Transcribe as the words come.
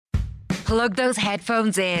Plug those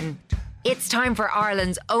headphones in. It's time for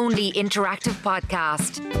Ireland's only interactive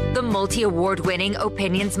podcast, the multi-award winning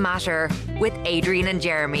Opinions Matter with Adrian and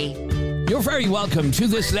Jeremy. You're very welcome to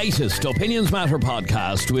this latest Opinions Matter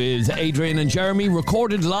podcast with Adrian and Jeremy,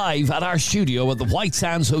 recorded live at our studio at the White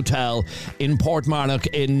Sands Hotel in Portmarnock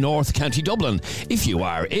in North County Dublin. If you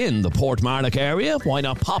are in the Portmarnock area, why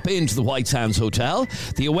not pop into the White Sands Hotel?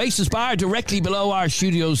 The Oasis Bar directly below our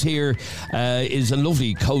studios here is a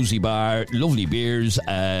lovely, cosy bar, lovely beers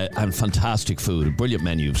and fantastic food, a brilliant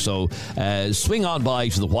menu. So swing on by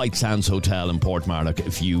to the White Sands Hotel in Portmarnock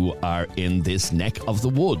if you are in this neck of the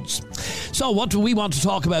woods. So what do we want to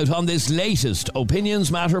talk about on this latest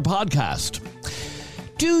Opinions Matter podcast?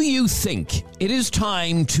 Do you think it is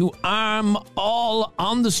time to arm all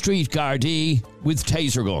on the street Gardaí with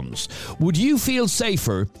taser guns? Would you feel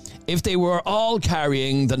safer if they were all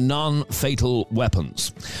carrying the non-fatal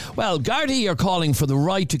weapons? Well, Gardaí are calling for the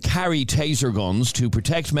right to carry taser guns to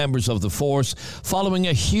protect members of the force following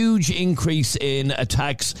a huge increase in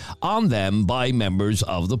attacks on them by members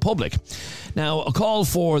of the public. Now, a call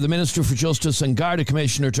for the Minister for Justice and Garda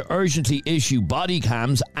Commissioner to urgently issue body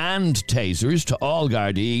cams and tasers to all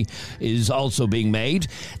Gardaí is also being made.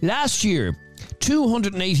 Last year,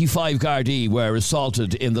 285 Gardaí were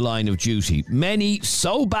assaulted in the line of duty, many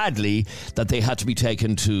so badly that they had to be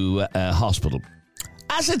taken to a hospital.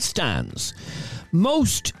 As it stands,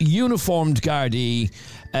 most uniformed Gardaí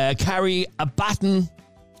carry a baton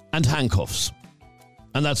and handcuffs,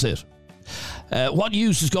 and that's it. What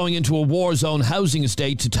use is going into a war zone housing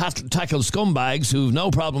estate to tackle scumbags who've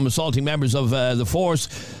no problem assaulting members of the force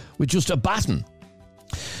with just a baton?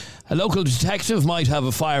 A local detective might have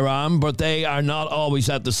a firearm, but they are not always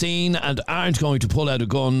at the scene and aren't going to pull out a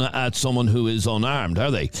gun at someone who is unarmed, are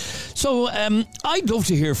they? So I'd love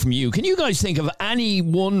to hear from you. Can you guys think of any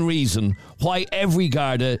one reason why every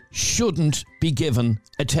Garda shouldn't be given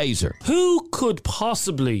a taser? Who could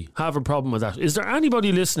possibly have a problem with that? Is there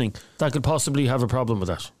anybody listening that could possibly have a problem with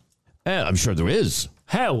that? I'm sure there is.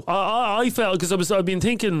 How? I felt, because I've been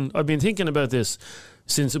thinking about this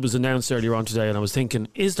since it was announced earlier on today, and I was thinking,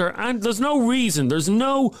 there's no reason, there's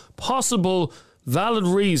no possible valid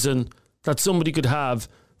reason that somebody could have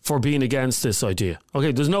for being against this idea.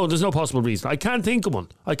 Okay, there's no possible reason. I can't think of one.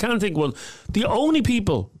 The only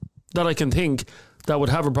people that I can think that would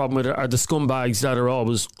have a problem with it are the scumbags that are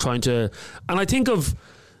always trying to, and I think of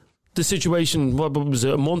the situation, what was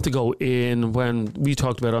it, a month ago, when we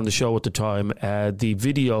talked about on the show at the time, the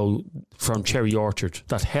video from Cherry Orchard,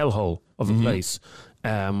 that hellhole of a place,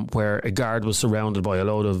 where a guard was surrounded by a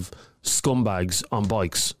load of scumbags on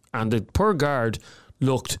bikes, and the poor guard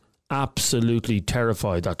looked absolutely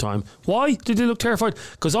terrified that time. Why did he look terrified?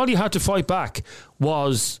 Because all you had to fight back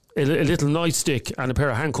was a little nightstick and a pair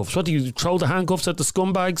of handcuffs. What do you throw the handcuffs at the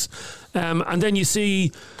scumbags? And then you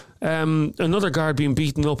see another guard being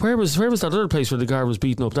beaten up. Where was that other place where the guard was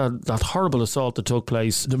beaten up? That horrible assault that took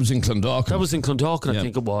place. That was in Clondalkin. I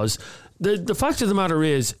think it was. The fact of the matter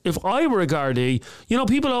is, if I were a Gardaí,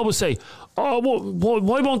 people always say, "Oh,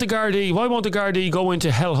 why won't the Gardaí go into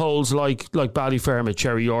hellholes like Ballyfermot,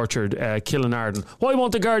 Cherry Orchard, Killinarden? Why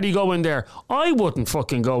won't the Gardaí go in there?" I wouldn't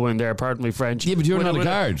fucking go in there, pardon me French. Yeah, but you're not a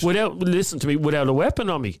guard. Without a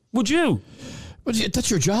weapon on me. Would you? But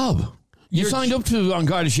that's your job. You signed up to on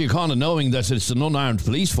Garda Síochána knowing that it's an unarmed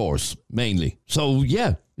police force, mainly. So,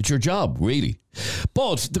 yeah, it's your job, really.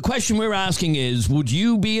 But the question we're asking is, would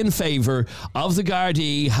you be in favour of the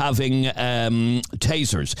Gardaí having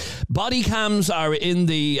tasers? Body cams are in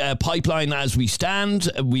the pipeline as we stand.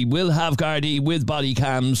 We will have Gardaí with body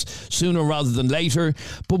cams sooner rather than later.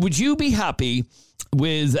 But would you be happy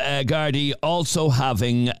with Gardaí also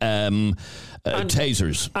having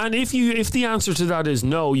tasers? And if the answer to that is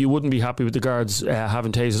no, you wouldn't be happy with the guards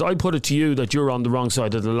having tasers, I put it to you that you're on the wrong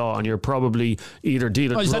side of the law and you're probably either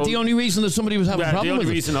dealing... is that the only reason that somebody would have a problem with it? The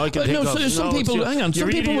only reason I can think of. Some people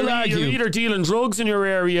will argue... You're either dealing drugs in your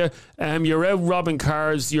area, you're out robbing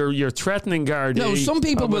cars, you're threatening Gardaí. No, some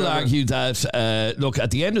people will argue that, look,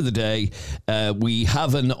 at the end of the day, we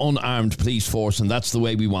have an unarmed police force and that's the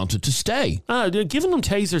way we want it to stay. Giving them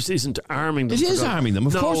tasers isn't arming them. It is arming them,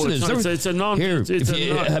 of course it is. It's a non...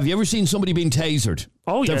 Have you ever seen somebody being tasered?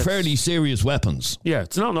 Oh, They're yes. fairly serious weapons. Yeah,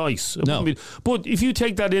 it's not nice. But if you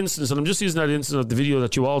take that instance, and I'm just using that instance of the video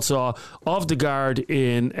that you all saw of the guard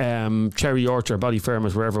in Cherry Orchard,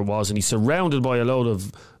 Ballyfermot, wherever it was, and he's surrounded by a load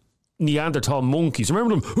of Neanderthal monkeys.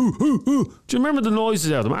 Remember them? Do you remember the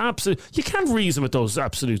noises out of them? Absolutely. You can't reason with those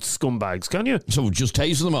absolute scumbags, can you? So just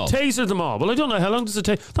taser them all? Taser them all. Well, I don't know. How long does it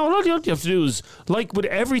take? No, all you have to do is, like with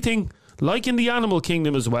everything, like in the animal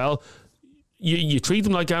kingdom as well, You treat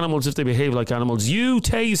them like animals if they behave like animals. You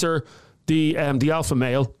taser the alpha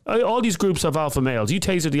male. All these groups have alpha males. You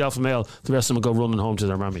taser the alpha male, the rest of them will go running home to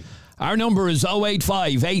their mammy. Our number is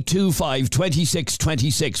 085 825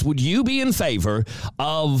 2626. Would you be in favour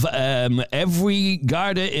of every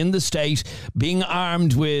Garda in the state being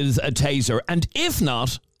armed with a taser? And if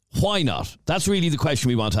not, why not? That's really the question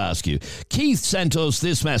we want to ask you. Keith sent us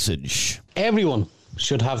this message. Everyone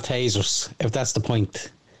should have tasers, if that's the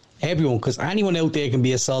point. Everyone, because anyone out there can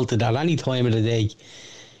be assaulted at any time of the day.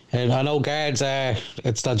 And I know guards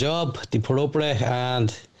it's their job, they put up with it,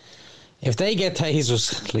 and if they get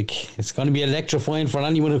tasers, like, it's going to be electrifying for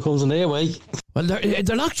anyone who comes in their way. Well,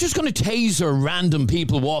 they're not just going to taser random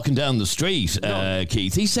people walking down the street,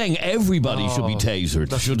 Keith. He's saying everybody should be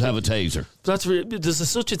tasered, should have a taser. There's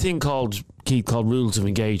such a thing called, Keith, called rules of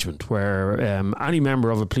engagement, where any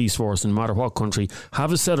member of a police force, no matter what country,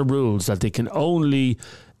 have a set of rules that they can only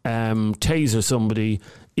taser somebody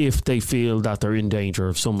if they feel that they're in danger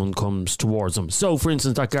if someone comes towards them. So, for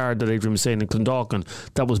instance, that guard that Adrian was saying in Clondalkin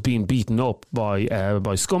that was being beaten up by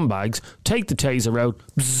scumbags, take the taser out,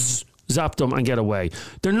 zap them and get away.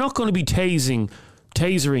 They're not going to be tasering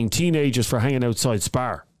teenagers for hanging outside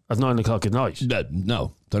Spar at 9 o'clock at night.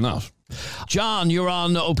 No, they're not. John, you're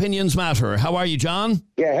on Opinions Matter. How are you, John?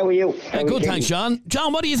 Yeah, how are you? Good, thanks, John.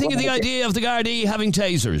 John, what do you think of the idea of the Gardaí having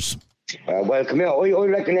tasers? Well, come here. I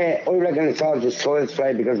reckon it's all just child's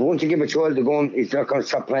play, because once you give a child a gun, he's not going to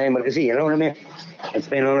stop playing with it. You know what I mean? It's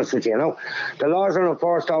being honest with you, you know. The laws are not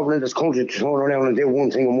forced over in this country to turn around and do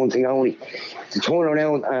one thing and one thing only. To turn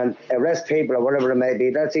around and arrest people or whatever it may be,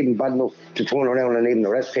 that's even bad enough to turn around and even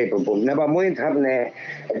arrest people. But never mind having a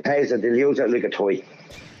taser, they'll use it like a toy.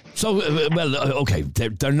 So, okay,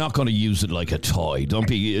 they're not going to use it like a toy. Don't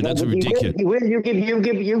be. That's ridiculous. You give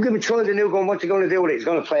a child a new gun. What's he going to do with it? He's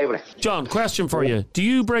going to play with it. John, question for you: do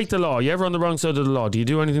you break the law? You ever on the wrong side of the law? Do you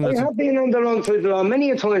do anything? I have been on the wrong side of the law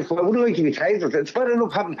many a time. But I wouldn't like to be tasered. It's better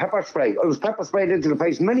enough having pepper spray. I was pepper sprayed into the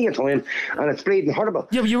face many a time, and it's bleeding horrible.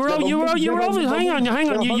 Yeah, but you were over. Hang on.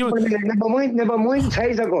 Never mind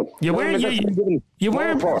taser gun. You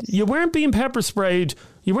weren't being pepper sprayed.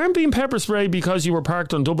 You weren't being pepper sprayed because you were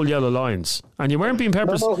parked on double yellow lines, and you weren't being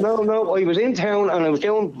pepper. No. I was in town, and I was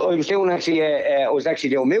actually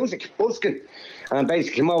doing music, busking, and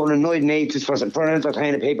basically came over and annoyed me just for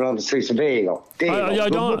entertaining people on the streets. So there you go.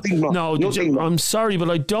 I'm sorry,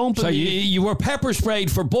 but I don't believe. So you were pepper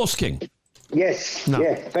sprayed for busking? Yes. No,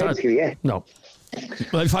 yeah, basically, yeah. No.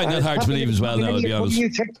 Well, I find that hard to believe as well now, I'll be honest.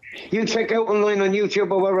 You check out online on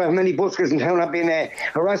YouTube or whatever, how many buskers in town have been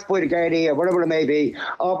harassed by the Gardaí or whatever it may be,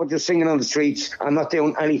 all but just singing on the streets and not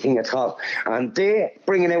doing anything at all. And they're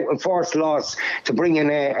bringing out enforced laws to bring in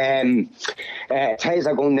a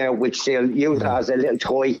taser gun now, which they'll use as a little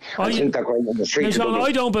toy. I think they're going on the streets.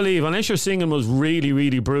 I don't believe, unless your singing was really,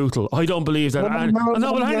 really brutal, I don't believe that. I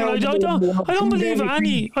don't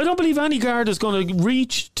believe any guard is going to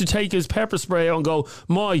reach to take his pepper spray out and go,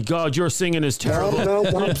 my God, your singing is terrible. No.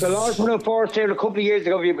 The laws were enforced there a couple of years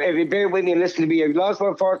ago. If you bear with me and listen to me, the laws were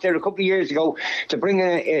enforced there a couple of years ago to bring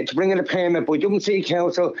in a payment by Dublin City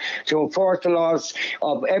Council to enforce the laws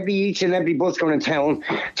of each and every busker in town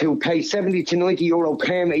to pay 70 to 90 euro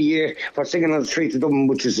payment a year for singing on the streets of Dublin,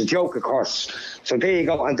 which is a joke, of course. So there you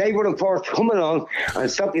go. And they were enforced to come along and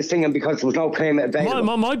stop you singing because there was no payment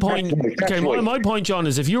available. My point, John,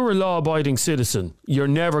 is if you're a law-abiding citizen, you're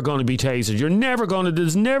never going to be tasered.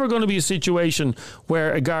 There's never going to be a situation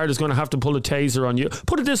where a guard is going to have to pull a taser on you.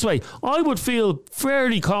 Put it this way, I would feel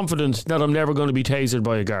fairly confident that I'm never going to be tasered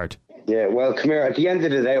by a guard. Yeah, well, come here, at the end of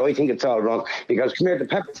the day, I think it's all wrong, because, come here, the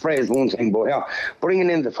pepper spray is one thing, but bringing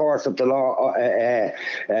in the force of the law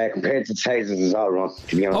compared to tasers is all wrong,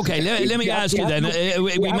 to be honest. Okay, let me ask you then. Do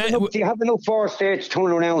you have enough force there to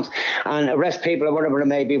turn around and arrest people or whatever it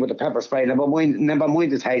may be with the pepper spray? Never mind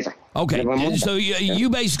the taser. Okay, so you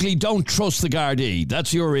basically don't trust the Gardaí.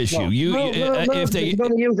 That's your issue. If they're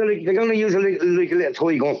going to use it like a little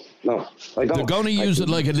toy gun. No, I don't. They're going to use it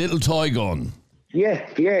like a little toy gun. Yeah.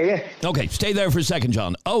 Okay, stay there for a second,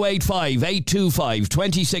 John. 085 825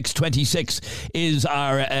 2626 is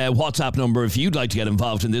our WhatsApp number if you'd like to get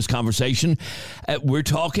involved in this conversation. We're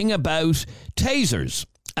talking about tasers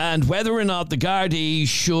and whether or not the Gardaí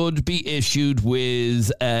should be issued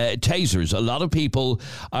with tasers. A lot of people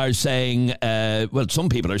are saying, some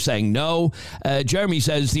people are saying no. Jeremy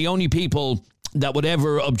says the only people that would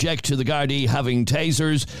ever object to the Gardaí having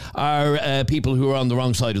tasers are people who are on the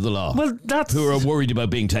wrong side of the law. Well, who are worried about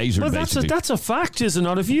being tasered. Well, that's a fact, is it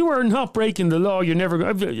not? If you are not breaking the law,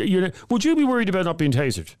 would you be worried about not being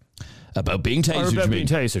tasered? About being tasered? Or about being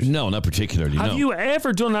tasered? No, not particularly. Have you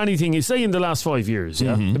ever done anything, you say in the last 5 years,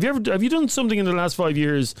 yeah? Have you done something in the last 5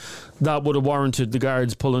 years that would have warranted the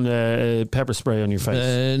guards pulling a pepper spray on your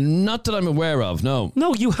face? Not that I'm aware of, no.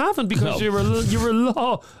 No, you haven't, because you're a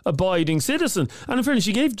law-abiding citizen. And in fairness,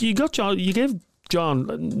 you gave John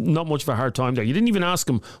not much of a hard time there. You didn't even ask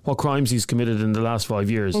him what crimes he's committed in the last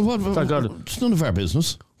 5 years. Well, it's none of our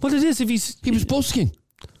business. Well, it is if he was busking.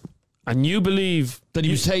 And you believe that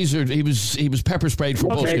he was tasered, he was pepper sprayed for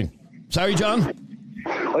busking. Sorry, John?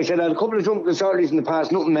 I said I had a couple of drunken disorderlies in the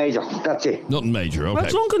past, nothing major. That's it. Nothing major, okay. Well,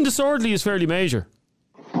 drunken disorderly is fairly major.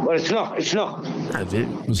 Well, it's not. It's not.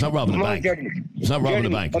 It's not robbing a bank. It's not robbing a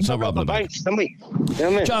bank. It's not robbing a bank.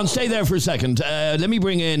 John, stay there for a second. Let me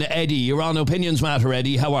bring in Eddie. You're on Opinions Matter,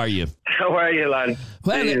 Eddie. How are you? How are you, lad?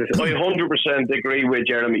 Well, I 100% agree with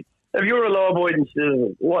Jeremy. If you're a law-abiding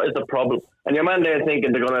citizen, what is the problem? And your man there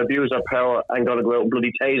thinking they're going to abuse their power and going to go out and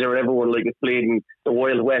bloody taser everyone like it's bleeding the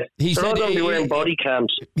Wild West. They're all going to be wearing body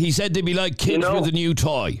cams. He said they'd be like kids with a new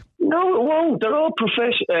toy. No, it won't. They're all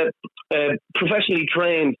professionally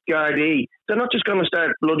trained Gardaí. They're not just going to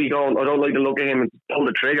start bloody going, I don't like the look of him, and pull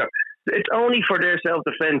the trigger. It's only for their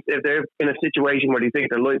self-defence if they're in a situation where they think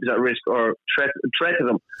their life is at risk or threat to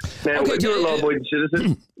them. Now, if you're a law-abiding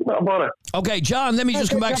citizen, not a bother. Okay, John, let me just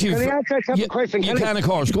come back to you. Can I ask a question? You can, of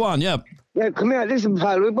course. Go on, yeah. Yeah, come here. Listen,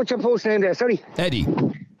 pal. What's your post name there? Sorry. Eddie.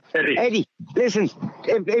 Listen,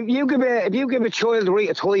 if you give a child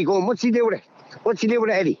a toy gun, what's he do with it? What's he do with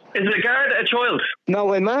it, Eddie? Is it a guard a child?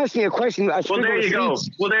 No, I'm asking you a question. Well, there you go.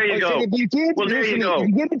 If you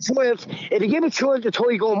give a child a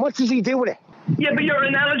toy gun, what does he do with it? Yeah, but your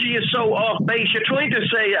analogy is so off base. You're trying to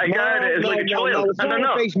say a Garda is like a child, and they're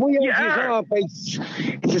not. It's completely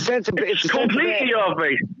off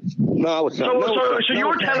base. No, it's not. So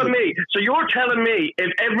you're telling me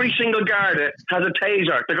if every single Garda has a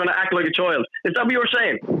taser, they're going to act like a child. Is that what you're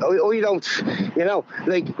saying? Oh, you don't. You know,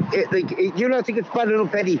 you don't think it's bad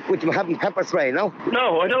enough, Eddie, with them having pepper spray? No.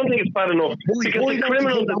 No, I don't think it's bad enough because the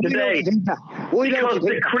criminals of today. Because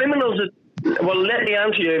the criminals. Well, let me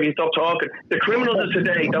answer you if you stop talking. The criminals of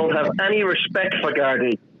today don't have any respect for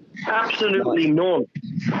Gardaí. Absolutely none.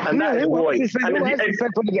 And that is why. Who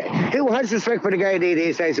has respect for the Gardaí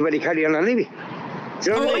these days when they carry on anyway?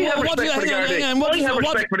 I have respect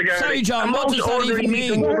for the Gardaí. Sorry, John, what does that even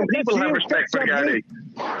mean? People have respect for the Gardaí.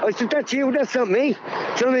 I said, that's you, that's not me. Do you know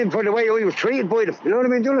what I mean? For the way I was treated by them. You know what I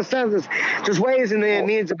mean? Do you understand? There's ways and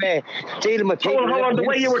means of dealing with people. Hold on, the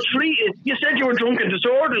way you were treated. You said you were drunk and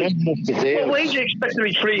disorderly. What way do you expect to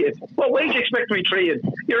be treated?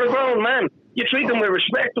 You're a grown man. You treat them with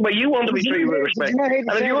respect the way you want to be treated with respect. And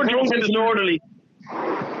if you're drunk and disorderly...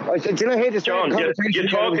 I said, do you know how to John, you're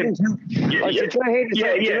talking. I did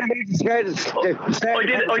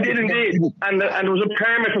indeed. And there was a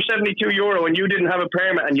permit for €72 and you didn't have a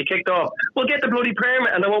permit and you kicked off. Well, get the bloody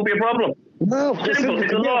permit and there won't be a problem. No. Simple.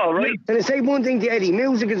 It's a law, right? And I say one thing to Eddie,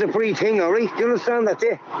 music is a free thing, all right? Do you understand that,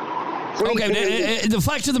 Okay, the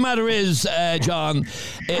fact of the matter is, John,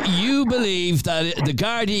 you believe that the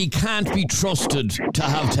Gardaí can't be trusted to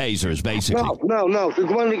have tasers, basically. No. They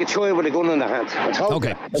go on like a child with a gun in their hand.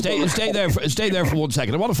 Okay, stay there for 1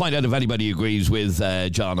 second. I want to find out if anybody agrees with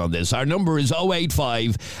John on this. Our number is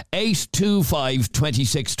 085 825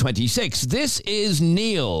 2626. This is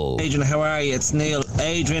Neil. Adrian, how are you? It's Neil.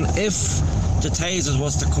 Adrian, if the tasers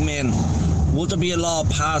was to come in, would there be a law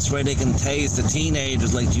passed where they can tase the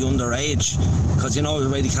teenagers like the underage? Because you know the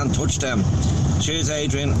way they can't touch them. Cheers,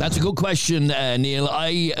 Adrian. That's a good question, Neil.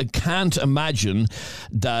 I can't imagine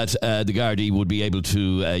that the Gardaí would be able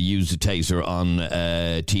to use the taser on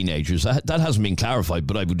teenagers. That hasn't been clarified,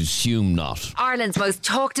 but I would assume not. Ireland's most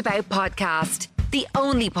talked about podcast. The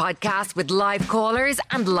only podcast with live callers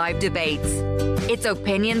and live debates. It's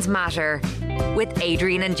Opinions Matter with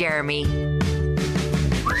Adrian and Jeremy.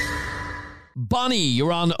 Bonnie,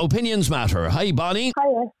 you're on Opinions Matter. Hi, Bonnie.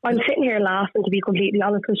 Hiya. I'm sitting here laughing, to be completely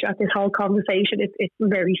honest with you, at this whole conversation. It's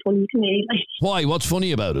very funny to me. Why? What's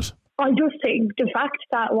funny about it? I just think the fact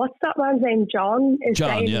that, what's that man's name, John, is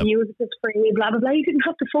saying the music is free, blah, blah, blah. He didn't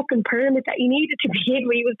have the fucking permit that he needed to begin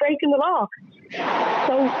with. He was breaking the law.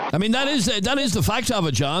 So, I mean, that is the fact of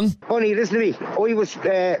it, John. Bonnie, listen to me. I was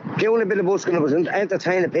doing a bit of busking, I was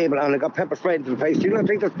entertaining people, and I got pepper sprayed to the face. Do you not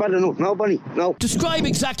think that's bad enough? No, Bonnie, no. Describe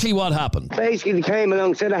exactly what happened. Basically, they came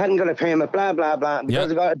along, said I hadn't got a permit, blah, blah, blah.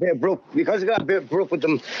 Because I got a bit abrupt with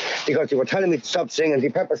them, because they were telling me to stop singing, they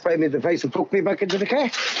pepper sprayed me in the face and took me back into the car.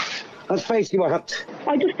 That's basically what happened.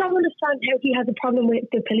 I just don't understand how he has a problem with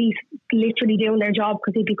the police literally doing their job,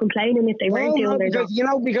 because he'd be complaining if they weren't doing their job.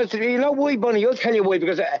 Because you know why, Bunny? I'll tell you why.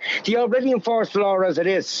 Because they already enforce the law as it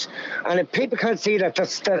is, and if people can't see that,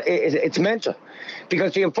 it's mental.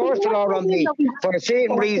 Because they enforced the law on me for a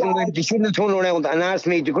certain reason when they shouldn't have turned around and asked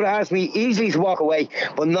me. They could have asked me easily to walk away,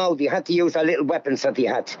 but no, they had to use their little weapons that they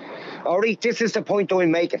had. All right, this is the point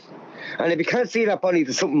I'm making. And if you can't see that, Bunny,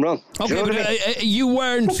 there's something wrong. Okay, but you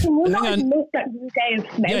weren't. Hang on.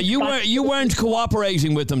 Yeah, you weren't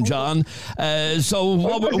cooperating with them, John. So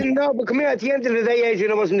what? No, but come here. At the end of the day,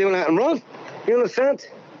 Adrian, I wasn't doing anything wrong. You understand?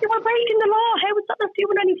 You were breaking the law. How was that not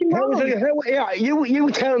doing anything wrong?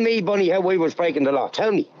 You tell me, Bunny, how I was breaking the law.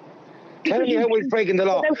 Tell me. Tell me how I was breaking the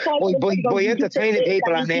law by entertaining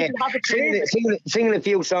people and singing a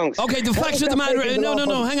few songs. Okay, the facts of the matter.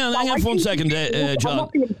 No. Hang on for 1 second, John.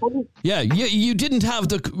 Yeah, you didn't have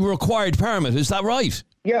the required permit. Is that right?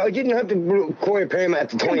 Yeah, I didn't have the required permit at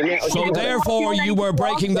the time. Yeah, so therefore, you were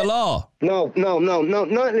breaking the law. No.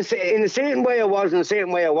 Not in a certain way I was, in a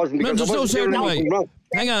certain way I wasn't. Because there's no certain way.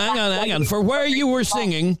 Hang on. For where you were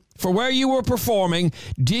singing, for where you were performing,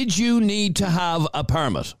 did you need to have a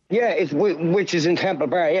permit? Yeah, which is in Temple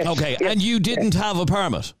Bar, yes. Okay, yes. And you didn't have a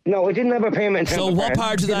permit? No, I didn't have a permit in Temple Bar. So what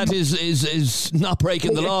part of that is not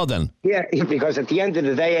breaking the law then? Yeah, because at the end of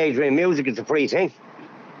the day, Adrian, music is a free thing.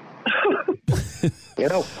 You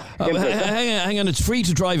know, hang on, it's free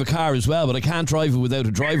to drive a car as well, but I can't drive it without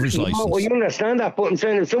a driver's license. Well, you understand that, but I'm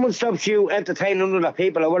saying if someone stops you entertaining other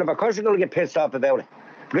people or whatever, of course you're going to get pissed off about it.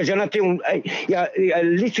 Because you're not doing, you're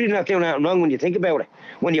literally not doing anything wrong when you think about it.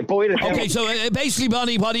 When you boil it down. Okay, so basically,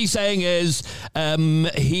 Bonnie, what he's saying is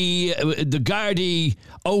the Gardaí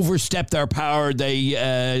overstepped their power.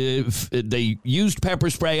 They used pepper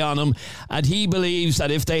spray on him, and he believes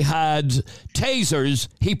that if they had tasers,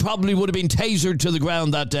 he probably would have been tasered to the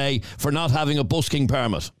ground that day for not having a busking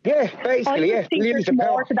permit. Yeah, basically, yeah. Think there's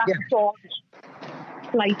more to that story.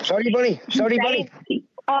 Like, Sorry, Bunny.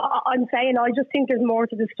 I'm saying I just think there's more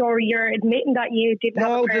to the story. You're admitting that you didn't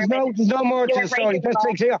have a permit. There's no more to the story. That's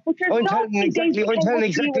I'm telling exactly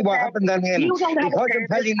what happened on him. Because I'm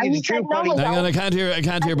telling you the truth, Bonnie. Hang on, I can't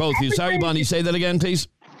hear both of you. Sorry, Bonnie, say that again, please.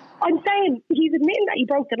 I'm saying he's admitting that he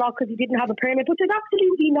broke the law because he didn't have a permit, but there's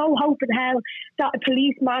absolutely no hope in hell that a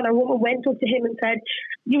policeman or woman went up to him and said,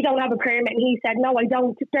 "You don't have a permit," and he said, "No, I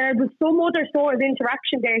don't." There was some other sort of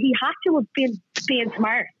interaction there. He had to have been being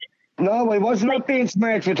smart. No, I was not being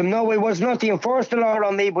smart with him. No, I was not. They enforced the law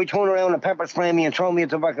on me by turning around and pepper spray me and throw me at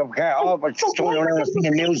the back of a car. All but turning around and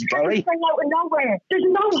singing music, all right? There's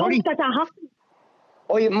no hope that happened.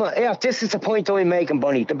 Yeah, this is the point I'm making,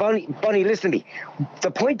 Bunny. Bunny, listen to me. The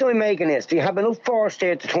point I'm making is, do you have enough force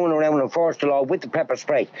there to turn around and enforce the law with the pepper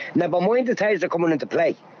spray? Never mind the taser coming into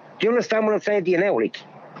play. Do you understand what I'm saying to you now, Rick?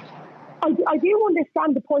 I do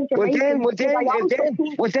understand the point you're making.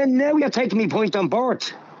 Well, then now you're taking me point on board.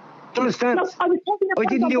 Do you understand? No, I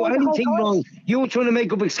didn't do anything wrong. You were trying to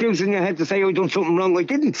make up excuses in your head to say I done something wrong. I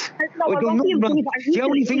didn't. No, I done nothing wrong. The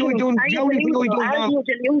only thing I done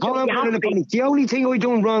wrong. Hold on, the only thing I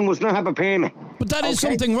done wrong was not have a permit. But that is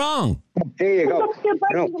something wrong. There you go. That's still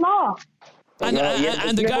breaking the law. And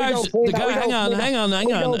the guards, hang on. I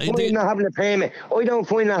don't find not having a permit. I don't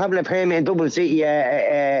find not having a permit in Dublin City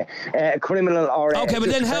criminal or. Okay, but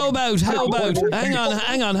then how about?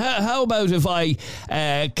 Hang on. How about if I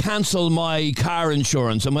cancel my car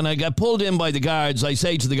insurance, and when I get pulled in by the guards, I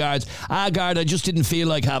say to the guards, guard, I just didn't feel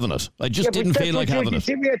like having it. I just didn't feel like having it.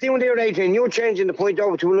 You're doing there, Adrian. You're changing the point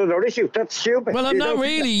over to another issue. That's stupid. Well, I'm not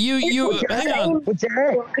really. You hang on.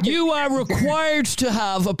 You are required to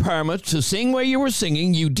have a permit to sing where you were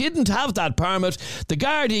singing. You didn't have that permit. The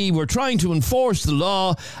Gardaí were trying to enforce the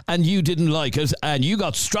law and you didn't like it, and you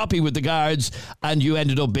got stroppy with the guards and you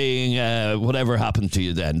ended up being whatever happened to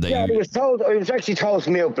you then. I was actually told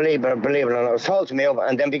to move, believe it or not. I was told to move,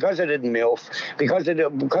 and then because I didn't move, because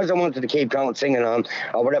I wanted to keep going singing on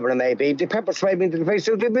or whatever it may be, the pepper sprayed me into the face.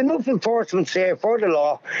 So there'd be enough enforcement there for the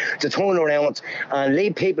law to turn around and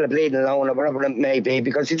leave people bleeding alone or whatever it may be,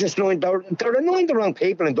 because you're just annoying. They're annoying the wrong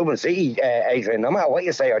people in Dublin City, Adrian, no matter what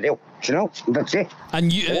you say or do. You know, that's it.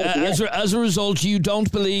 And you, as a result, you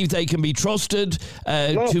don't believe they can be trusted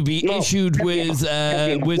to be issued with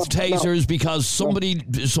tasers because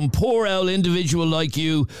some poor old individual like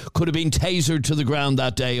you could have been tasered to the ground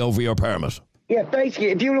that day over your permit. Yeah, basically,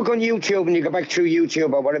 if you look on YouTube and you go back through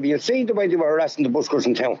YouTube or whatever, you'll see the way they were arresting the buskers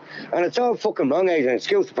in town. And it's all fucking wrong, Adrian.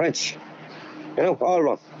 Excuse the French. You know, all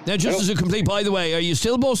wrong. Now, just as a complete, by the way, are you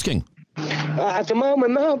still busking? At the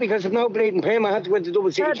moment, no, because of no bleeding permit. I had to go to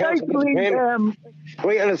Dublin City Council to get the permit.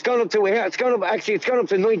 Right, and it's gone up to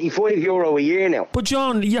 €95 a year now. But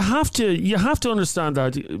John, you have to understand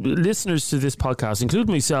that listeners to this podcast,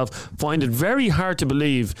 including myself, find it very hard to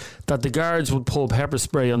believe that the guards would pull pepper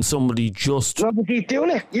spray on somebody just. No, but he's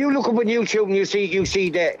doing it. You look up on YouTube and you see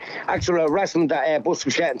the actual harassment that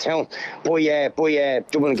Busker shot in town by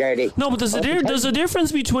Dublin Gardaí. No, but there's a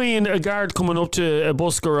difference between a guard coming up to a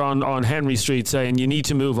busker on Henry Street saying you need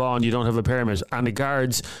to move on, you don't have a permit, and the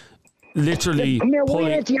guards literally why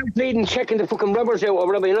ain't you bleeding checking the fucking robbers out or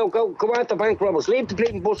whatever, go out the bank robbers, leave the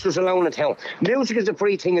bleeding busters alone in town. Music is a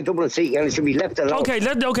free thing in Dublin City and it should be left alone.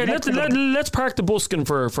 Let's park the busking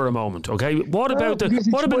for a moment, okay? But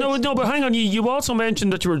hang on, you also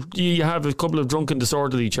mentioned that you have a couple of drunken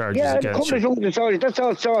disorderly charges against you. Yeah, a couple of drunken disorderly, that's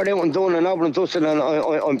all sorted out and done and over and dusted and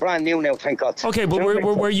I'm brand new now, thank God. Okay, but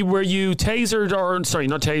were you tasered or, sorry,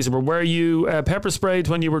 not tasered, but were you pepper sprayed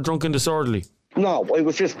when you were drunken disorderly? No, I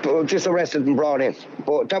was just arrested and brought in.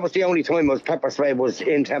 But that was the only time I was pepper spray was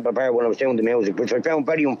in Temple Bar when I was doing the music, which I found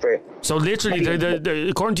very unfair. So literally,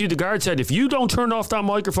 according to you, the guard said, if you don't turn off that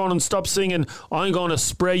microphone and stop singing, I'm going to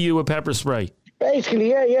spray you with pepper spray. Basically,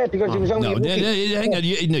 yeah, because it was only hang on,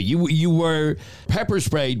 you were pepper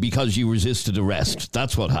sprayed because you resisted arrest.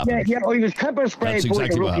 That's what happened. Yeah, I was pepper sprayed. That's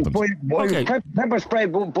exactly what happened. Pepper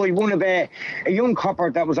sprayed by one of a young copper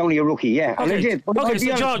that was only a rookie. Yeah, okay. And I did. Okay,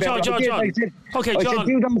 so John. I said,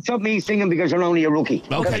 you don't stop me singing because you're only a rookie.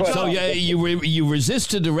 Okay, so you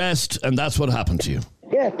resisted arrest, and that's what happened to you.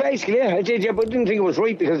 Yeah, basically, yeah, I did, but I didn't think it was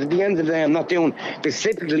right because at the end of the day, I'm not doing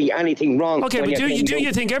specifically anything wrong. Okay, but do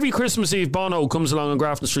you think every Christmas Eve Bono comes along on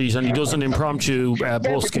Grafton Street and he does an impromptu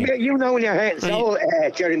busking? You know in your heart and soul,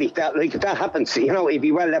 Jeremy, that if that happens, he'd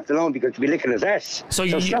be well left alone because he'd be licking his ass. So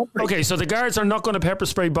the guards are not going to pepper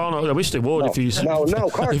spray Bono. I wish they would. No,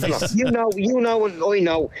 of course not. You know, and I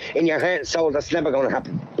know in your heart and soul that's never going to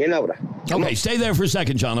happen. You know that. Okay, stay there for a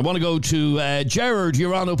second, John. I want to go to Gerard.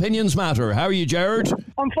 You're on Opinions Matter. How are you, Gerard?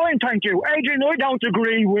 I'm fine, thank you. Adrian, I don't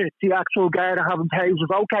agree with the actual Garda having tasers.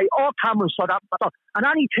 Okay, all cameras for that matter. And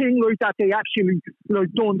anything like that they actually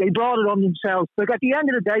done, they brought it on themselves. Like at the end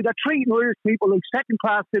of the day, they're treating Irish people like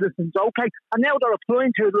second-class citizens, okay? And now they're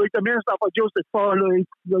applying to the Minister for Justice for like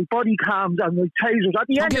body cams and like tasers. At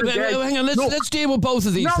the end of the day... hang on, let's deal with both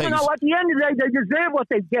of these things. No, at the end of the day, they deserve what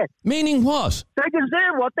they get. Meaning what? They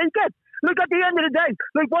deserve what they get. Look, at the end of the day,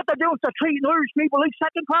 what they're doing is they're treating Irish people like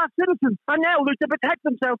second-class citizens. And now, to protect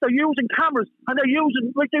themselves, they're using cameras and they're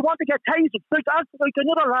using, they want to get tasers. As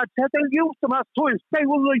another lad said, they'll use them as tools. They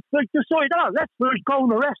will, decide, let's go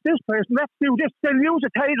and arrest this person, let's do this. They'll use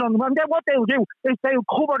a taser on them. And then what they'll do is they'll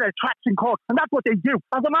cover their tracks in court. And that's what they do.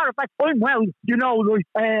 As a matter of fact, I'm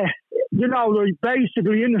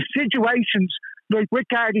basically in the situations with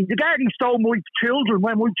Gardaí. The Gardaí stole my children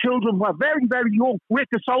when my children were very, very young with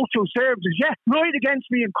the social services. Yeah, right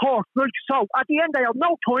against me in court. So at the end, they have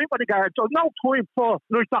no time for the guards, or no time for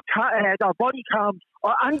their body cams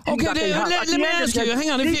or anything. Okay, let me ask you.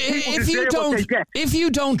 Hang on. If you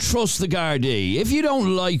don't trust the Gardaí, if you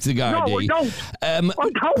don't like the Gardaí, no, I don't. I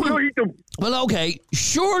don't like them. Well, okay.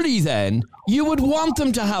 Surely then you would want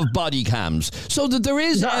them to have body cams so that there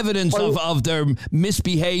is evidence of their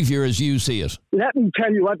misbehaviour as you see it. Let me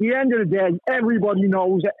tell you, at the end of the day, everybody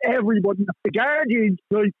knows that the Guardians,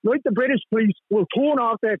 like the British police, will turn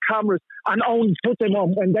off their cameras and only put them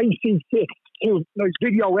on when they see fit.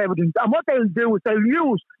 Video evidence, and what they'll do is they'll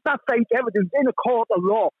use that fake evidence in a court of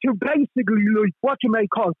law to basically, what you may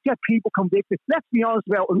call, get people convicted. Let's be honest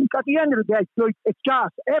about it. At the end of the day, it's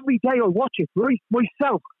gas. Every day I watch it,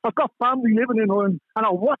 myself. I've got family living in Ireland, and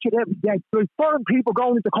I watch it every day. Foreign people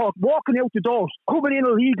going into court, walking out the doors, coming in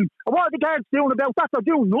illegally. And what are the guards doing about that? They're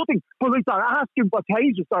doing nothing. But they're asking for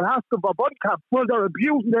tasers, they're asking for body cams. Well, they're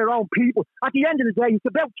abusing their own people. At the end of the day, it's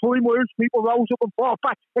about time Irish people rose up and fought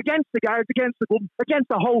back against the guards, against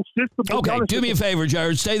the whole system. Okay, do me a favour,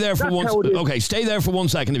 Jared. Stay there for one. Okay, stay there for 1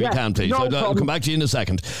 second if you can, please. I'll come back to you in a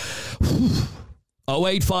second.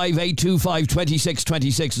 085 825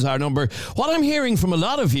 2626 is our number. What I'm hearing from a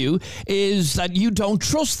lot of you is that you don't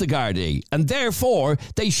trust the Gardaí, and therefore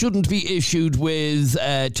they shouldn't be issued with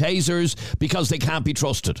tasers because they can't be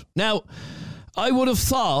trusted. Now, I would have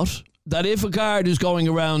thought that if a guard is going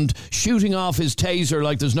around shooting off his taser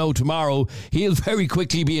like there's no tomorrow, he'll very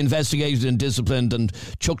quickly be investigated and disciplined and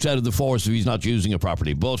chucked out of the force if he's not using it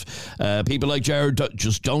properly. But people like Ger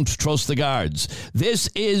just don't trust the guards. This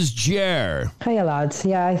is Ger. Hiya lads.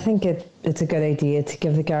 Yeah, I think it's a good idea to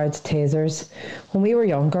give the guards tasers. When we were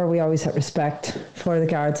younger, we always had respect for the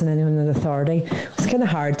guards and anyone in authority. It's kind of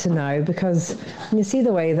hard to now because when you see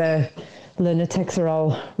the way the lunatics are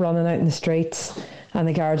all running out in the streets and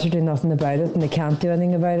the guards are doing nothing about it, and they can't do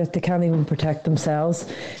anything about it. They can't even protect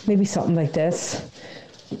themselves. Maybe something like this,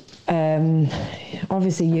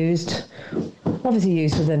 obviously used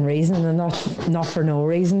within reason and not for no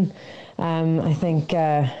reason. I think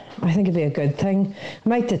it'd be a good thing. It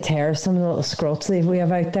might deter some of the little scruts that we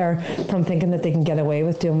have out there from thinking that they can get away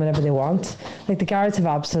with doing whatever they want. Like, the guards have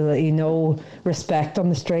absolutely no respect on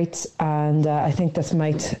the streets, and I think this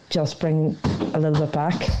might just bring a little bit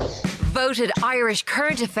back. Voted Irish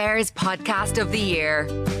Current Affairs Podcast of the Year.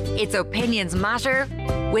 It's Opinions Matter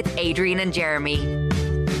with Adrian and Jeremy.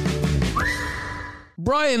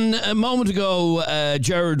 Brian, a moment ago,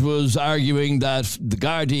 Gerard was arguing that the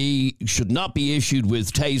Gardaí should not be issued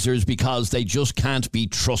with tasers because they just can't be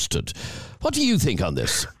trusted. What do you think on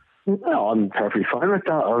this? No, I'm perfectly fine with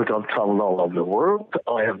that. I've travelled all over the world.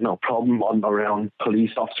 I have no problem. I'm around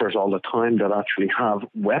police officers all the time that actually have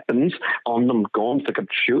weapons on them, guns that could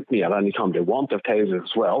shoot me at any time they want. They've tasers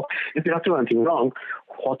as well. If they're not doing anything wrong,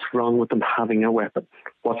 what's wrong with them having a weapon?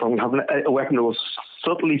 What's wrong with having a weapon that will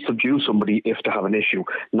subtly subdue somebody if they have an issue?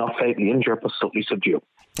 Not fatally injure, but subtly subdue.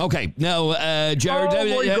 Okay, now, Gerard... Oh,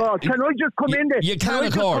 my God. Can I just come in there? You can,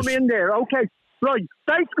 of course. Come in there, okay? Right,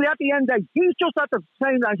 basically at the end of the day, he's just at the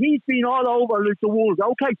saying that he's been all over like the wolves,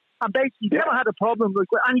 okay? And basically never had a problem with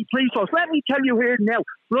any police force. Let me tell you here now,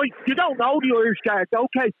 right, you don't know the Irish Guard,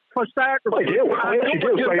 okay? For starters. I do, I actually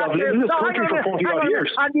do. So I've lived in this country for 40 odd years.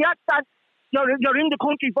 And the accent, you're in the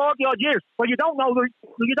country 40 odd years, but you don't know them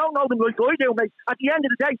like I do, mate. At the end of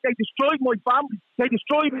the day, they destroyed my family. They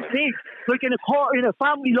destroyed me, like in a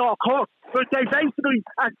family law court. Like, they basically...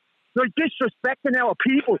 They're disrespecting our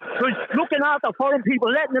people. They're looking at the foreign people,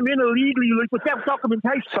 letting them in illegally, like without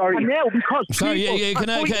documentation. Sorry. And now, because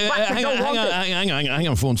hang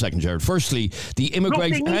on for 1 second, Gerard. Firstly, the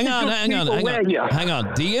immigration... Hang on.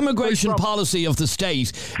 The immigration policy of the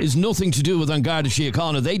state is nothing to do with An Garda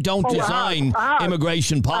Síochána. They don't design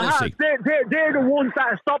immigration policy. They're the ones that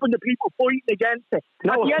are stopping the people fighting against it.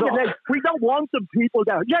 At the end of the day, we don't want them people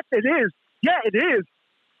there. Yes, it is. Yeah, it is.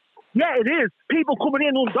 Yeah, it is. People coming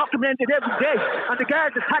in undocumented every day, and the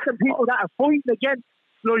guards attacking people that are fighting against,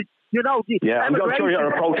 like, you know, the I'm sure you're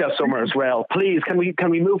a protest somewhere as well. Please, can we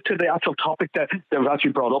move to the actual topic that was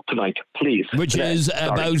actually brought up tonight, please? Which is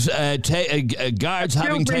about guards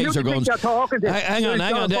having taser guns. Hang on,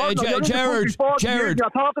 Gerard. You're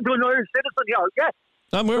talking to an Irish citizen here, yeah.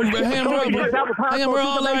 We're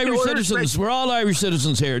all Irish citizens. We're all Irish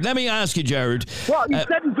citizens here. Let me ask you, Gerard. What? You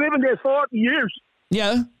said he's living there 40 years.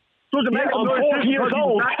 Yeah. I'm 40 years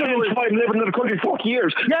old. I'm living in the country 40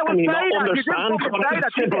 years. Yeah, well, can you not understand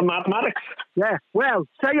simple mathematics? Yeah, well,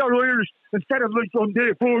 say you're Irish instead of like on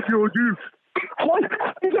day 40 or you. What?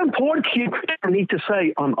 It's important you need to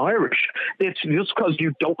say I'm Irish. It's just because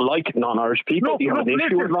you don't like non-Irish people. You have an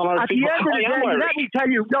issue with non-Irish people. At the end of the day, let me tell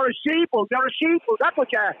you, you're a sheeple. That's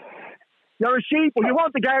what you are. You're a sheeple. You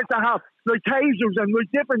want the guards to have like tasers and like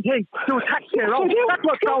different things to attack their own. That's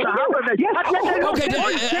what's going to happen. Okay,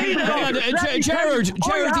 Gerard,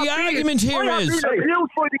 the argument here is... I've been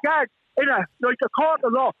abused by the guards in a court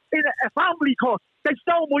of law, in a family court. They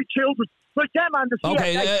stole my children. Like them and the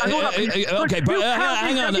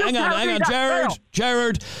hang on,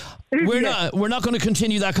 Gerard. We're not going to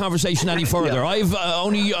continue that conversation any further.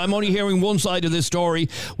 I'm only hearing one side of this story.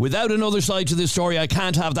 Without another side to this story, I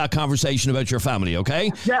can't have that conversation about your family.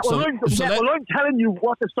 Okay? Yeah. I'm telling you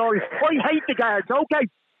what the story is. I hate the guards. Okay.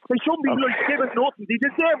 They shouldn't be given nothing. They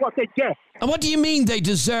deserve what they get. And what do you mean they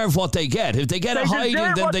deserve what they get? If they get a hiding,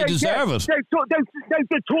 then they deserve it. They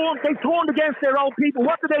turned against their own people.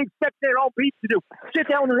 What do they expect their own people to do? Sit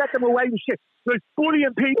down and let them away with shit. They're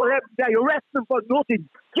bullying people every day, arrest them for nothing.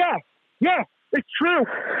 Yeah, it's true.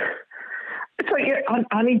 It's like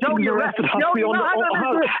any arrested has to be under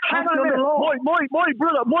law. My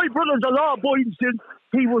brother's a law-abiding citizen.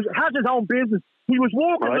 He has his own business. He was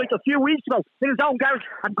walking like a few weeks ago in his own garage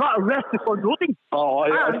and got arrested for nothing. Oh,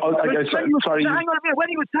 sorry. Hang on a minute. When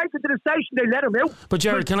he was taken to the station, they let him out. But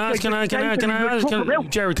Gerard, can I ask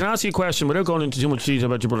you a question without going into too much detail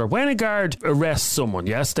about your brother? When a guard arrests someone,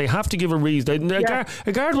 yes, they have to give a reason. A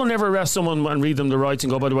guard will never arrest someone and read them the rights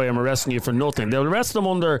and go, by the way, I'm arresting you for nothing. They'll arrest them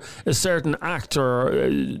under a certain act or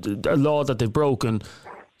a law that they've broken.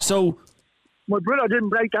 So... My brother didn't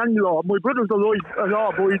break any law. My brother's a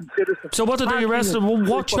law-abiding citizen. So what did they arrest him?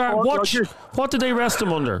 What did they arrest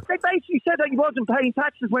him under? They basically said that he wasn't paying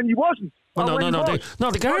taxes when he wasn't. No.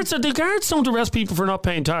 The guards don't arrest people for not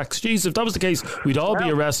paying tax. Jeez, if that was the case, we'd all be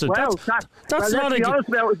arrested. Let's be honest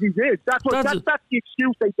about what he did. That's the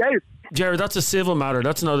excuse they gave. Jared, that's a civil matter.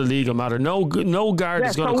 That's not a legal matter. No guard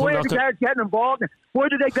is going to come where back. are the guards getting involved? Where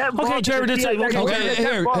do they get involved? Okay, Jared,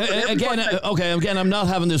 again, I'm not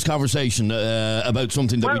having this conversation about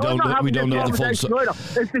something that we don't know the full story.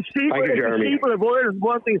 It's the people of Ireland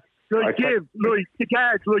wanting give the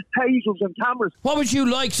guards tasers and cameras. What would you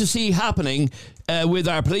like to see happening with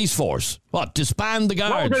our police force? What, disband the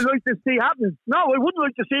guards? What would I like to see happening? No, I wouldn't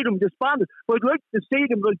like to see them disbanded. I'd like to see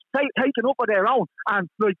them taken up on their own and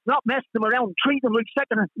not mess them around, treat them like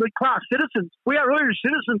second-class citizens. We are Irish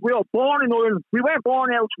citizens. We are born in Ireland. We weren't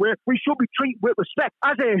born elsewhere. We should be treated with respect.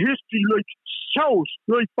 As our history shows,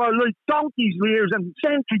 for donkeys' years and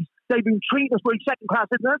centuries, they've been treated as second-class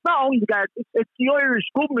citizens. It's not only the guards, it's the Irish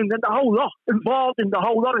government and the whole lot involved in the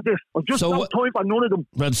whole lot of this. I've just no time for none of them.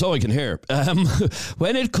 Well, so I can hear.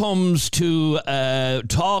 When it comes to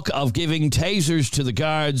talk of giving tasers to the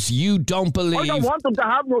guards, you don't believe... I don't want them to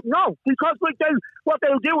have no, because what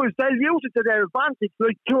they'll do is they'll use it to their advantage,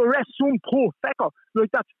 to arrest some poor fecker,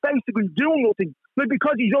 that's basically doing nothing.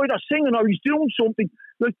 Because he's either singing or he's doing something,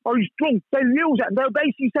 or he's drunk, they'll use it and they'll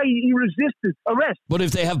basically say he resisted arrest. But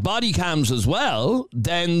if they have body cams as well,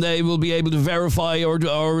 then they will be able to verify or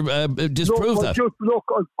disprove that.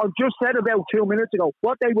 I've just said about 2 minutes ago,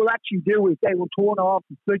 what they will actually do is they will turn off,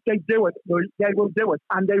 they do it, they will do it,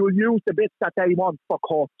 and they will use the bits that they want for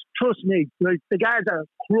courts. Trust me, the guards are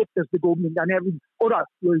corrupt as the government and every other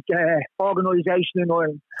organisation in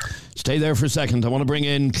Ireland. Stay there for a second. I want to bring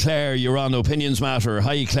in Claire. You're on Opinions Matter.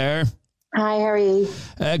 Hi, Claire. Hi, how are you?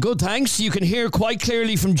 Good, thanks. You can hear quite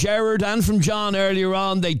clearly from Gerard and from John earlier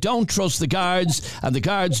on, they don't trust the guards and the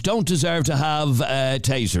guards don't deserve to have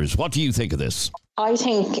tasers. What do you think of this? I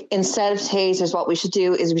think instead of tasers, what we should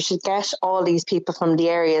do is we should get all these people from the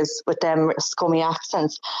areas with them scummy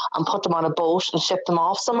accents and put them on a boat and ship them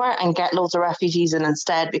off somewhere and get loads of refugees in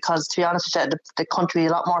instead, because to be honest with you, the country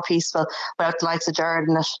is a lot more peaceful without the likes of Jared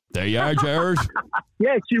in it. There you are, Jared.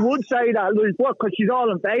 Yeah, she would say that, what, because she's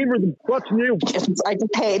all in favour of them. What's new?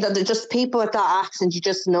 Just people with that accent, you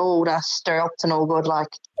just know that they're up to no good, like.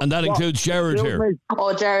 And that includes Jared here.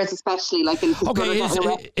 Oh, Jared's especially.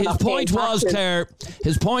 His point was, Claire,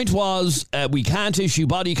 we can't issue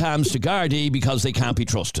body cams to Gardaí because they can't be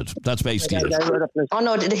trusted. That's basically it. Oh,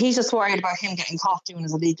 no, he's just worried about him getting caught doing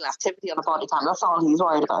his illegal activity on a body cam. That's all he's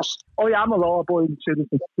worried about. Oh, yeah, I'm a law-abiding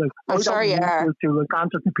citizen. I'm sure you are. To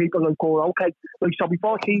answer to people okay. So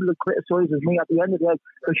before she criticises me at the end of the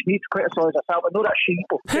day, she needs to criticise herself. Another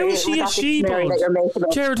sheeple. How is she a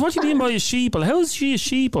sheeple? Jared, what do you mean by a sheeple? How is she a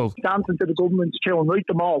sheeple? Dancing to the government's tune, right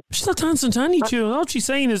them all. She's not dancing to any tune. All she's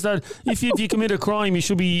saying is that if you commit a crime, you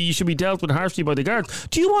should be dealt with harshly by the guards.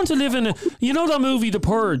 Do you want to live in that movie The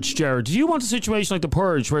Purge, Jared? Do you want a situation like The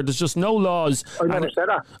Purge where there's just no laws? I never said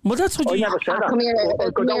that. Well, that's what I never said that. I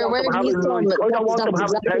don't want them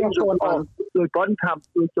having tasers on body cams.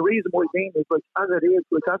 The reason why I mean is as it is,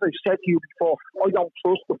 as I said to you before, I don't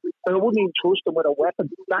trust them. I wouldn't even trust them with a weapon.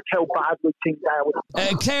 That's how bad things are with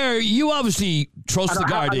them. Claire, you obviously trust the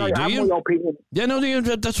Gardaí, do you? My opinion. Yeah, no,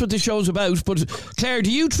 that's what the show's about. But Claire,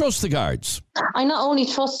 do you trust the guards? I not only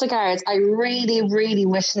trust the guards, I really, really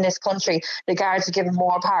wish in this country the guards were given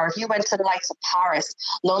more power. If you went to the likes of Paris,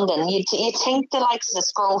 London, you'd think the likes of the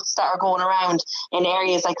scroats that are going around in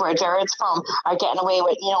areas like where Jared's from are getting away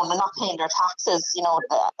with, they're not paying their taxes.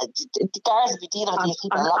 The guards would be dealing with these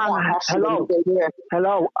people a lot more harshly.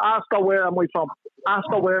 Hello, ask her where am I from.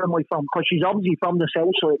 Because she's obviously from the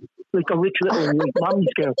south side, like a rich little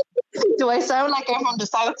mommy's girl. Do I sound like I'm from the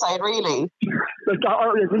south side, really?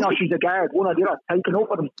 She's a guard, one or the other, taking up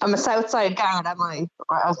with them. I'm a south side guard, am I?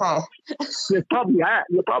 Okay. You probably are.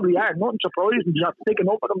 Nothing surprising, you're taking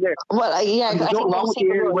up with them there. Well, yeah, I think most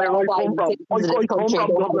people where I come from. I come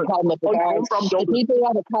from Dublin. The people who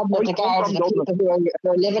have a problem with the guards are the people who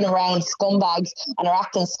are living around scumbags and are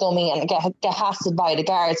acting scummy and get hassled by the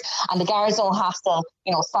guards. And the guards don't hassle,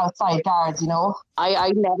 south side guards,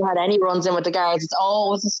 I never had any runs in with the guards. It's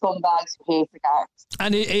always the scumbags who hate the guards.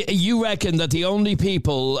 And you reckon that the only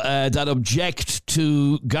people that object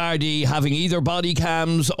to Gardaí having either body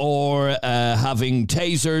cams or having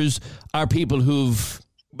tasers are people who've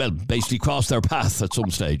basically crossed their path at some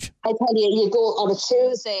stage? I tell you, you go on a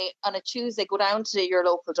Tuesday, go down to your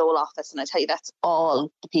local dole office, and I tell you, that's all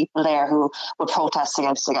the people there who would protest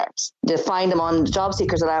against the guards. They'll find them on the job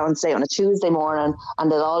seekers allowance, say on a Tuesday morning,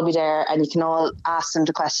 and they'll all be there, and you can all ask them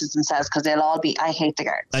the questions themselves, because they'll all be, I hate the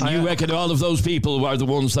guards. And you reckon all of those people are the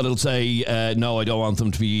ones that'll say, no, I don't want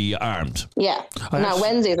them to be armed? Yeah. Now,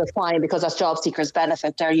 Wednesdays are fine, because that's job seekers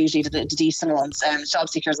benefit. They're usually the decent ones. Job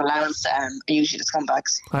seekers allowance are usually the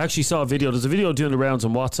scumbags. I actually saw a video. There's a video doing the rounds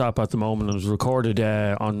on WhatsApp at the moment. It was recorded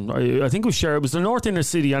on, I think it was Sheriff. It was the North Inner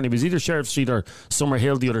City, and it was either Sheriff Street or Summer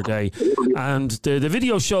Hill the other day. And the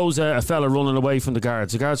video shows a fella running away from the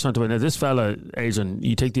guards. The guards trying to win. Now, this fella, Adrian,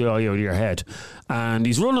 you take the eye out of your head, and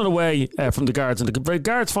he's running away from the guards. And the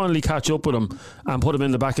guards finally catch up with him and put him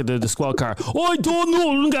in the back of the squad car. I done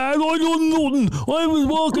nothing, guard. I done nothing. I was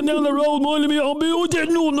walking down the road, minding me on me. I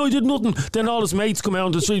did nothing. Then all his mates come out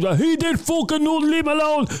on the street. He did fucking nothing. Leave him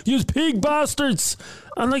alone. You pig bastards.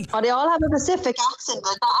 And like, they all have a Pacific accent,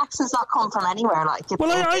 but that accent's not come from anywhere. Like,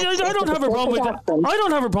 I don't have a problem with that. I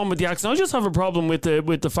don't have a problem with the accent. I just have a problem with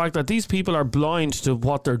the fact that these people are blind to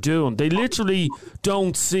what they're doing. They literally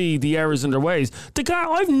don't see the errors in their ways. The guard,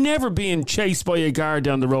 I've never been chased by a guard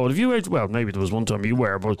down the road. Have you? Well, maybe there was one time you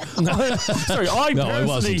were, but sorry,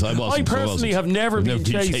 I personally have never been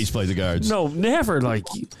chased by the guards. No, never. Like,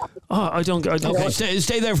 I don't. Okay,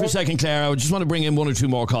 stay there for a second, Claire. I just want to bring in one or two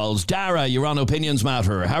more calls. Dara, you're on Opinions Matter.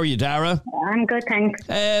 How are you, Dara? I'm good, thanks.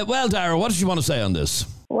 Well, Dara, what did you want to say on this?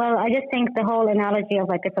 Well, I just think the whole analogy of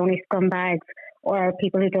like it's only scumbags or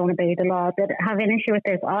people who don't obey the law that have an issue with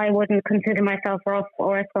this. I wouldn't consider myself rough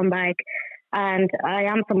or a scumbag, and I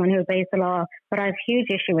am someone who obeys the law, but I have a huge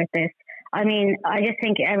issue with this. I mean, I just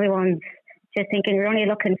think everyone's just thinking we're only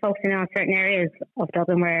focusing on certain areas of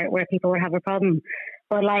Dublin where people would have a problem.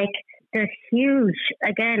 But like, there's huge,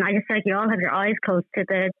 again, I just feel like you all have your eyes closed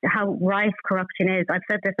to how rife corruption is. I've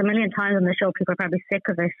said this a million times on the show, people are probably sick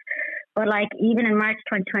of it. But like, even in March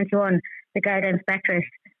 2021, the Garda Inspectorate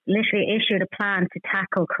literally issued a plan to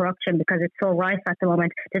tackle corruption because it's so rife at the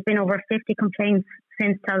moment. There's been over 50 complaints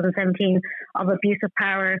since 2017 of abuse of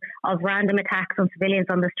power, of random attacks on civilians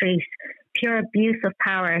on the street, pure abuse of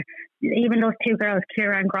power. Even those two girls,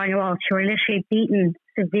 Ciara and Grania Walsh, who were literally beaten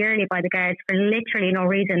severely by the guards for literally no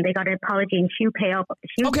reason. They got an apology and huge pay up.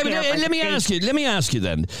 Okay, but let me ask you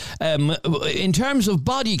then. In terms of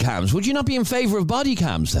body cams, would you not be in favour of body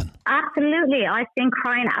cams then? Absolutely. I've been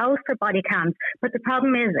crying out for body cams. But the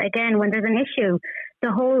problem is, again, when there's an issue,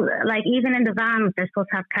 the whole, like, even in the vans, they're supposed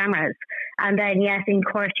to have cameras. And then, yes, in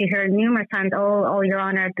court, you hear numerous times, oh, Your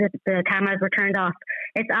Honour, the cameras were turned off.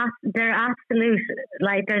 They're absolute,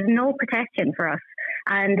 like, there's no protection for us.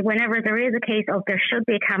 And whenever there is a case of there should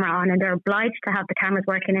be a camera on and they're obliged to have the cameras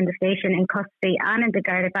working in the station, in custody and in the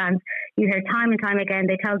Garda vans, you hear time and time again,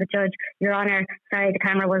 they tell the judge, Your Honour, sorry, the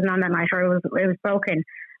camera wasn't on that night, or it was broken.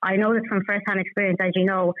 I know this from first-hand experience, as you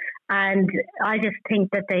know, and I just think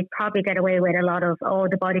that they probably get away with a lot of,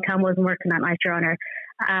 the body cam wasn't working that night, Your Honour.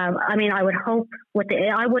 I mean, I would hope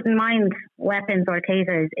I wouldn't mind weapons or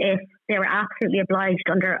tasers if they were absolutely obliged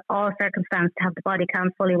under all circumstances to have the body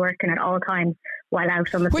cam fully working at all times while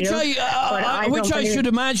out on the field. Which I should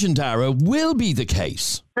imagine, Dara, will be the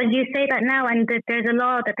case. But you say that now, and there's a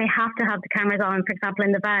law that they have to have the cameras on, for example,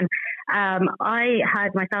 in the van. I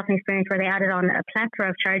had myself an experience where they added on a plethora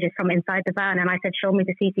of charges from inside the van, and I said, show me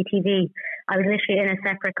the CCTV. I was literally in a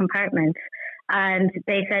separate compartment. And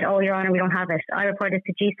they said, Your Honour, we don't have it. I reported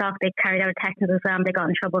to GSOC. They carried out a technical exam. They got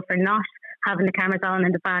in trouble for not having the cameras on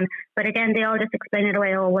in the van. But again, they all just explained it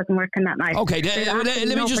away. It wasn't working that night. Okay, let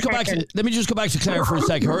me just go back to Claire for a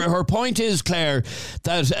second. Her point is, Claire,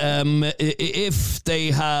 that if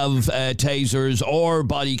they have tasers or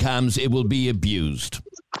body cams, it will be abused.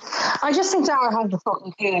 I just think Dara has the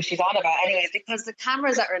fucking clue what she's on about anyways, because the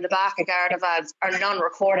cameras that are in the back of Garda vans are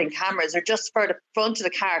non-recording cameras. They're just for the front of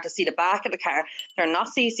the car to see the back of the car. They're not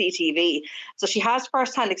CCTV. So she has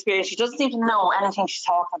first-hand experience. She doesn't seem to know anything she's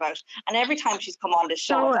talking about. And every time she's come on this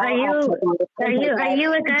show... So are you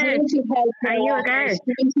a guard? Are you a guard?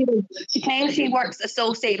 She claims she works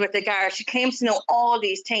associated with the guard. She claims to know all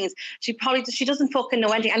these things. She doesn't fucking know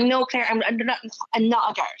anything. And no, Claire, I'm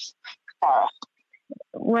not a guard. Sarah.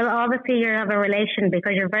 Well, obviously you have a relation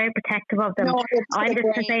because you're very protective of them. No, I'm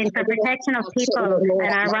just saying, for protection of people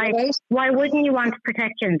and our rights, why wouldn't you want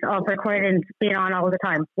protections of recordings being on all the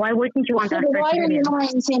time? Why wouldn't you want that? Why are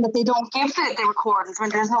you saying that they don't give the recordings when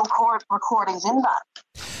there's no recordings in that?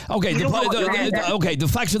 Okay, the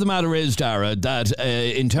fact of the matter is, Dara, that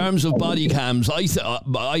in terms of body cams,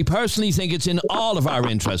 I personally think it's in all of our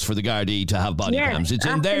interest for the Gardaí to have body cams. It's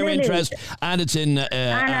in their interest and it's in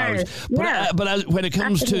ours. But when it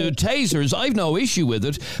comes to tasers, I've no issue with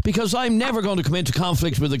it because I'm never going to come into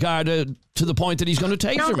conflict with the Garda to the point that he's going to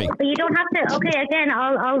taser me. But you don't have to. Okay, again,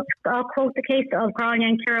 I'll quote the case of Grania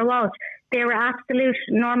and Ciara Walsh. they were absolute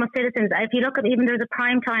normal citizens. If you look at, even there's a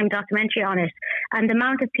primetime documentary on it, and the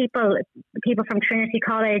amount of people from Trinity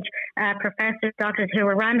College, professors, doctors who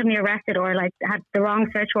were randomly arrested or like had the wrong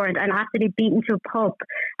search warrant and absolutely beaten to a pulp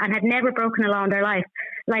and had never broken a law in their life.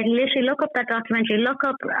 Like, literally look up that documentary, look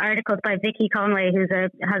up articles by Vicky Conway, who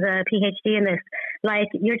has a PhD in this. Like,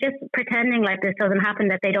 you're just pretending like this doesn't happen,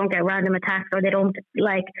 that they don't get random attacks, or they don't,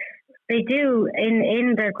 like, they do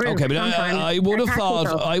in their group. Okay, but I would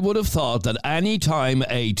have thought that any time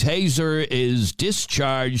a taser is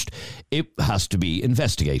discharged, it has to be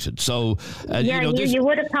investigated. So you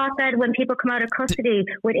would have thought that when people come out of custody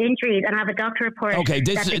with injuries and have a doctor report, that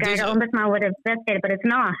the Garda Ombudsman would have investigated, but it's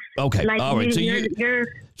not. Okay, like, all right.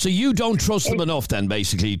 So you don't trust them enough then,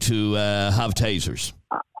 basically, to have tasers.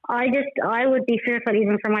 I would be fearful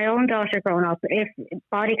even for my own daughter growing up if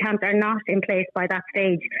body cams are not in place by that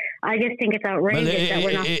stage. I just think it's outrageous that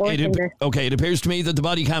we're not forcing this. Okay, it appears to me that the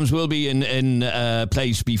body cams will be in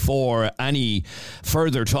place before any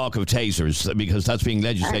further talk of tasers, because that's being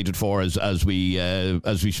legislated for as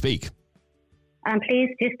we speak. And please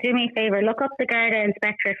just do me a favour, look up the Garda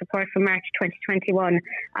Inspectorate report from March 2021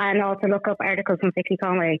 and also look up articles from Vicky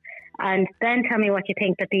Conway, and then tell me what you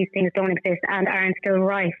think that these things don't exist and aren't still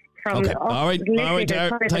rife. Okay. All right,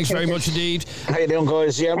 thanks very much indeed. How you doing,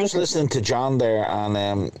 guys? Yeah, I'm just listening to John there,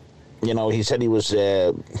 and he said he was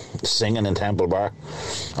singing in Temple Bar.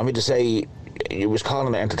 I mean, to say he was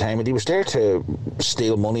calling it entertainment, he was there to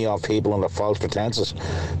steal money off people under false pretenses,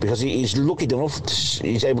 because he's lucky enough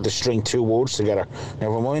he's able to string two words together.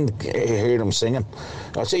 Never mind hear them singing.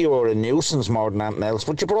 I'd say you were a nuisance more than anything else,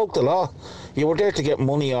 but you broke the law. You were there to get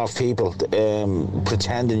money off people,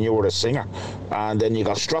 pretending you were a singer, and then you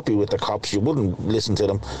got stroppy with the cops. You wouldn't listen to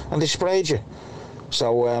them, and they sprayed you.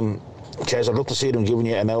 So, Chaz, I'd love to see them giving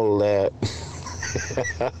you an old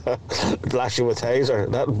lash you with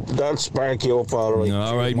taser. That'll spark you up all right.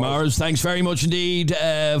 All right, Mars, thanks very much indeed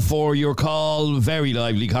for your call. Very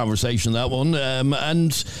lively conversation, that one. And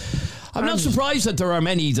I'm not surprised that there are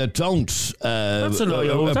many that don't that's an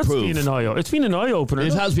approve. That's been an eye-opener. It's been an eye-opener.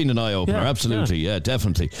 It has been an eye-opener, absolutely. Yeah,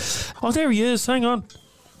 definitely. Oh, there he is. Hang on. Do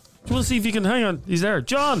you want to see if you can... Hang on. He's there.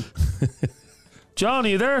 John. John, are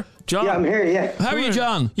you there? John? Yeah, I'm here, yeah. How are you,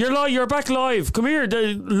 John? You're back live. Come here.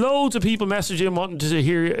 Loads of people messaging wanting to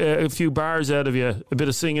hear a few bars out of you, a bit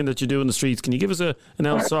of singing that you do in the streets. Can you give us an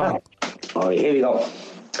old song? All right, here we go.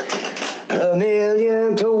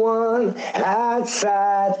 1,000,000 to 1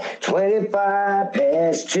 outside, 25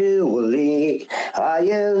 past 2 a leak. Are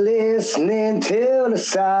you listening to the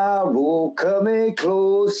sorrow coming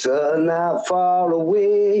closer, not far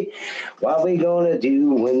away? What we gonna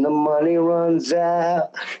do when the money runs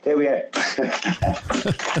out? There we are.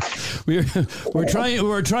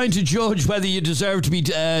 We're trying to judge whether you deserve to be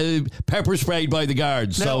pepper sprayed by the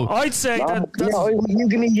guards. No, so I'd say you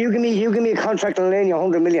give me a contract and I'll lend you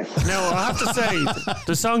 100 million. No, I have to say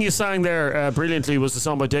the song you sang there brilliantly was the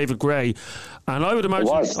song by David Gray. And I would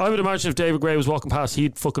imagine if David Gray was walking past,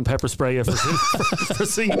 he'd fucking pepper spray you for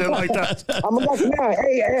singing it like that. I'm like,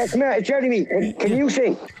 come here, Jeremy, can you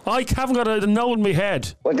sing? I haven't got a note in my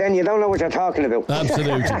head. Well, then you don't know what you're talking about.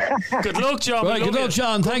 Absolutely. Good luck, John. Right, good luck,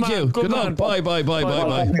 John. Thank you. Good luck. Bye.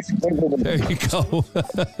 There you go.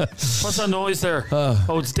 What's that noise there?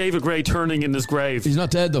 Oh, it's David Gray turning in his grave. He's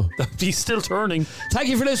not dead, though. He's still turning. Thank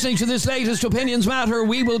you for listening to this latest Opinions Matter.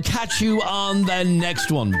 We will catch you on the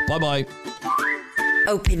next one. Bye-bye.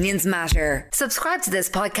 Opinions Matter. Subscribe to this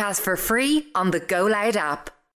podcast for free on the Go Loud app.